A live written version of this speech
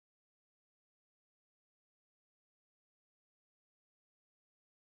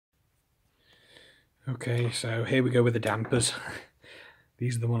Okay, so here we go with the dampers.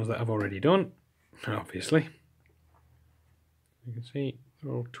 These are the ones that I've already done, obviously. You can see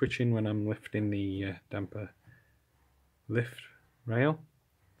they're all twitching when I'm lifting the damper lift rail.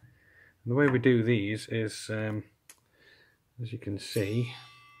 And the way we do these is, as you can see,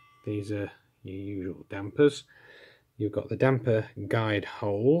 these are your usual dampers. You've got the damper guide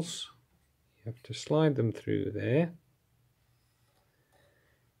holes. You have to slide them through there.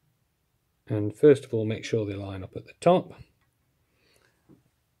 And first of all, make sure they line up at the top.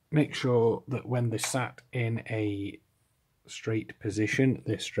 Make sure that when they're sat in a straight position,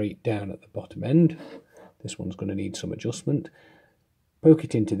 they're straight down at the bottom end. This one's going to need some adjustment. Poke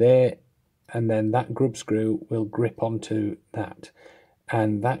it into there, and then that grub screw will grip onto that.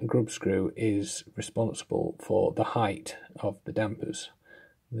 And that grub screw is responsible for the height of the dampers.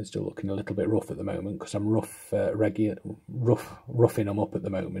 They're still looking a little bit rough at the moment because I'm roughing them up at the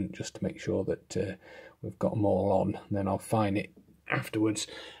moment just to make sure that we've got them all on. And then I'll fine it afterwards.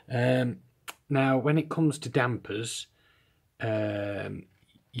 Now, when it comes to dampers,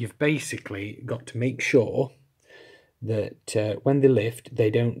 you've basically got to make sure that when they lift, they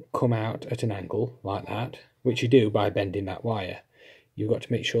don't come out at an angle like that, which you do by bending that wire. You've got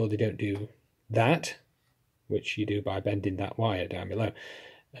to make sure they don't do that, which you do by bending that wire down below.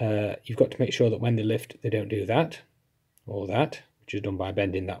 You've got to make sure that when they lift, they don't do that, or that, which is done by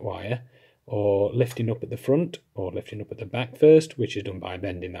bending that wire, or lifting up at the front, or lifting up at the back first, which is done by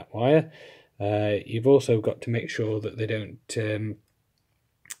bending that wire. You've also got to make sure that they don't,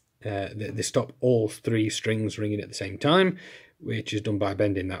 they stop all three strings ringing at the same time, which is done by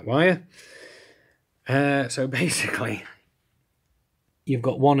bending that wire. So basically, you've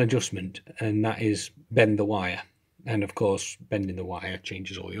got one adjustment, and that is bend the wire. And of course, bending the wire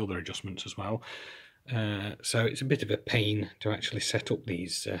changes all the other adjustments as well. So it's a bit of a pain to actually set up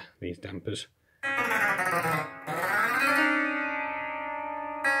these dampers.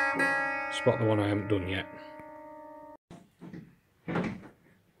 Spot the one I haven't done yet.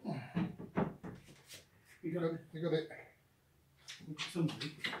 You got it.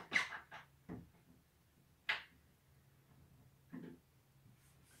 Somebody.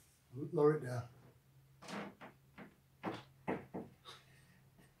 Lower it down.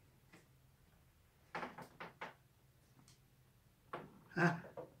 It's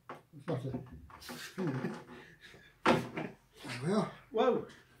not a... There we are. Whoa!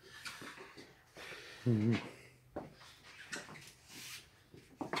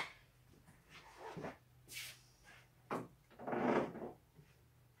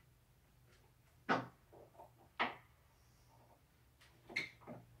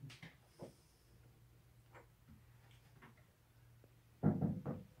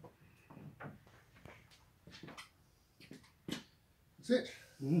 That's it.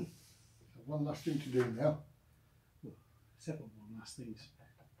 One last thing to do now. Several more last things.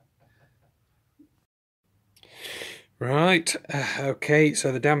 Right, okay,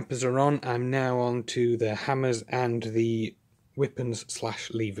 so the dampers are on. I'm now on to the hammers and the whippens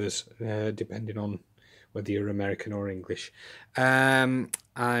 / levers, depending on whether you're American or English.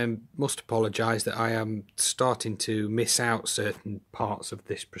 I must apologise that I am starting to miss out certain parts of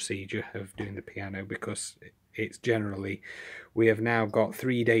this procedure of doing the piano, because it's generally, we have now got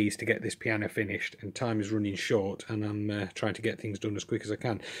 3 days to get this piano finished and time is running short, and I'm trying to get things done as quick as I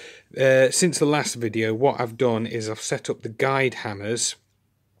can. Since the last video, what I've done is I've set up the guide hammers,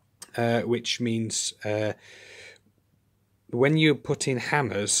 which means when you're putting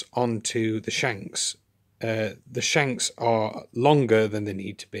hammers onto the shanks are longer than they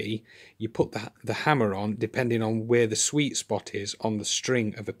need to be. You put the hammer on depending on where the sweet spot is on the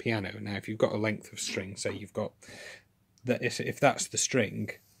string of a piano. Now, if you've got a length of string, say you've got that, if that's the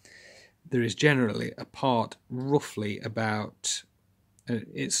string, there is generally a part roughly about,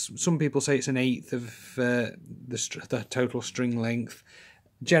 some people say it's 1/8 of the total string length.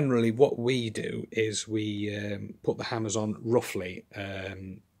 Generally, what we do is we put the hammers on roughly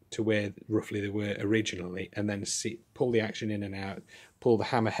to where roughly they were originally, and then pull the action in and out, pull the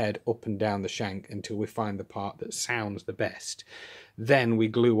hammer head up and down the shank until we find the part that sounds the best. Then we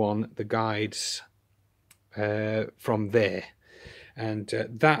glue on the guides from there, and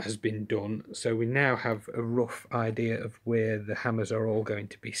that has been done, so we now have a rough idea of where the hammers are all going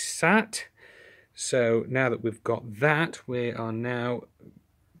to be sat. So now that we've got that, we are now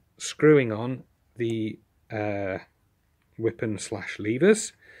screwing on the whippen /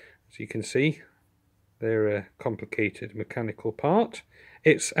 levers. As you can see, they're a complicated mechanical part.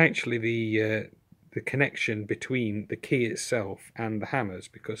 It's actually the connection between the key itself and the hammers,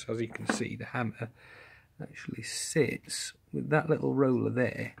 because as you can see, the hammer actually sits with that little roller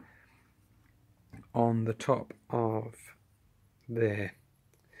there on the top of there.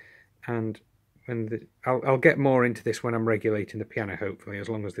 And when I'll get more into this when I'm regulating the piano, hopefully, as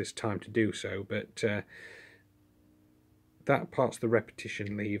long as there's time to do so. But that part's the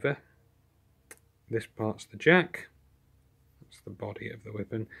repetition lever. This part's the jack. That's the body of the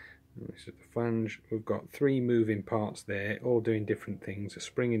weapon. And this is the flange. We've got 3 moving parts there, all doing different things. A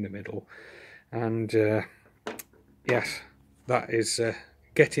spring in the middle, and yes, that is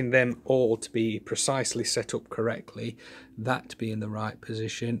getting them all to be precisely set up correctly. That to be in the right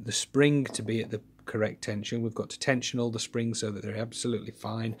position. The spring to be at the correct tension. We've got to tension all the springs so that they're absolutely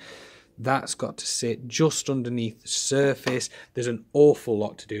fine. That's got to sit just underneath the surface. There's an awful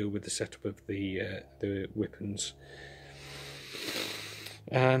lot to do with the setup of the weapons.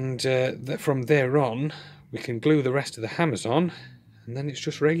 And from there on, we can glue the rest of the hammers on, and then it's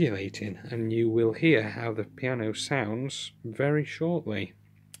just regulating, and you will hear how the piano sounds very shortly.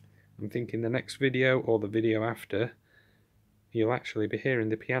 I'm thinking the next video, or the video after, you'll actually be hearing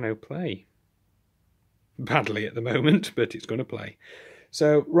the piano play. Badly at the moment, but it's going to play.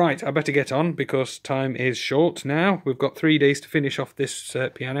 So, right, I better get on, because time is short now. We've got 3 days to finish off this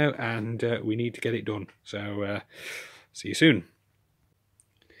piano, and we need to get it done. So, see you soon.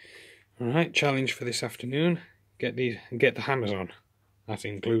 Alright, challenge for this afternoon. Get the hammers on. That's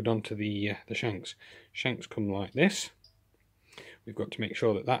glued onto the shanks. Shanks come like this. We've got to make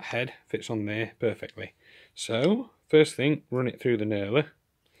sure that that head fits on there perfectly. So, first thing, run it through the knurler,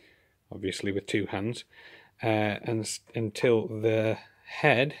 obviously with 2 hands, and until the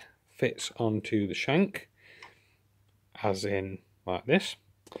head fits onto the shank, as in like this.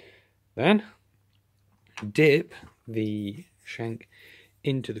 Then, dip the shank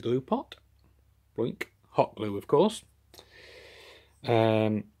into the glue pot. Blink. Hot glue, of course.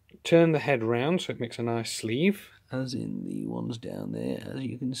 Turn the head round so it makes a nice sleeve, as in the ones down there, as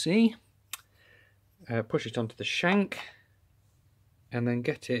you can see. Push it onto the shank, and then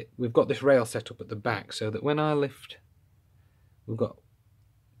get it. We've got this rail set up at the back so that when I lift, we've got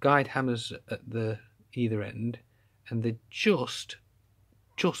guide hammers at the either end, and they just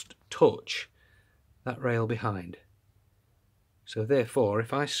touch that rail behind. So therefore,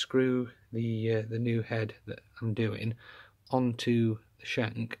 if I screw the new head that I'm doing onto the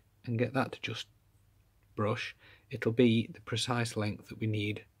shank and get that to just brush, it'll be the precise length that we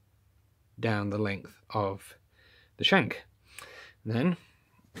need down the length of the shank. And then,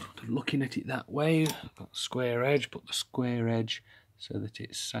 looking at it that way, I've got a square edge, put the square edge so that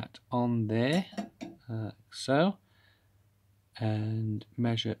it's sat on there, so, and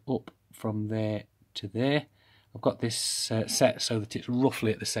measure up from there to there. I've got this set so that it's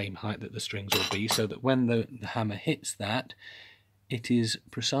roughly at the same height that the strings will be, so that when the hammer hits that, it is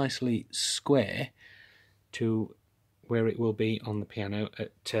precisely square to where it will be on the piano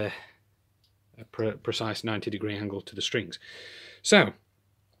at a precise 90-degree angle to the strings. So,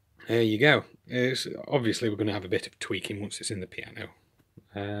 there you go. Obviously we're going to have a bit of tweaking once it's in the piano.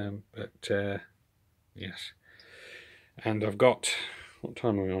 Yes. And I've got... what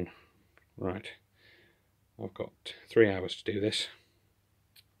time are we on? Right. I've got 3 hours to do this.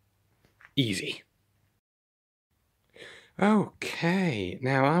 Easy. Okay,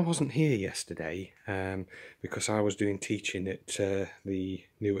 now I wasn't here yesterday because I was doing teaching at the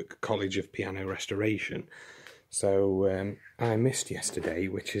Newark College of Piano Restoration. So I missed yesterday,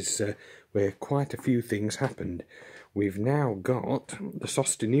 which is where quite a few things happened. We've now got the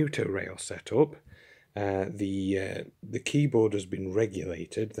sostenuto rail set up. The keyboard has been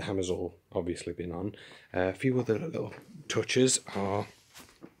regulated, the hammer's all obviously been on. A few other little touches are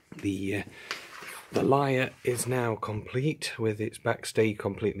the lyre is now complete with its backstay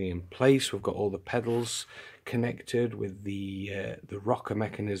completely in place. We've got all the pedals connected with the rocker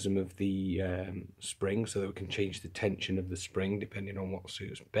mechanism of the spring, so that we can change the tension of the spring depending on what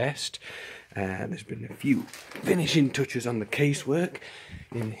suits best. There's been a few finishing touches on the casework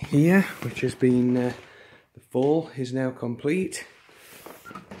in here, which has been the fall is now complete.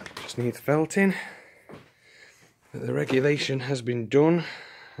 Just needs felting, but the regulation has been done,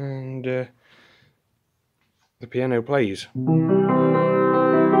 and the piano plays.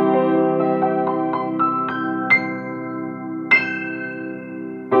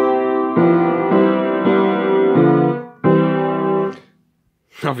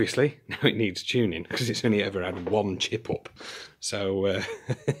 Obviously, now it needs tuning because it's only ever had 1 chip up. So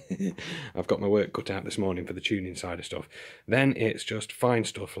I've got my work cut out this morning for the tuning side of stuff. Then it's just fine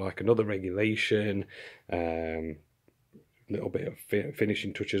stuff like another regulation, little bit of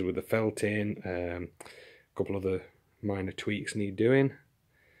finishing touches with the felting, a couple other minor tweaks need doing.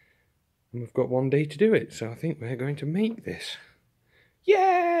 And we've got 1 day to do it, so I think we're going to make this.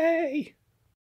 Yay!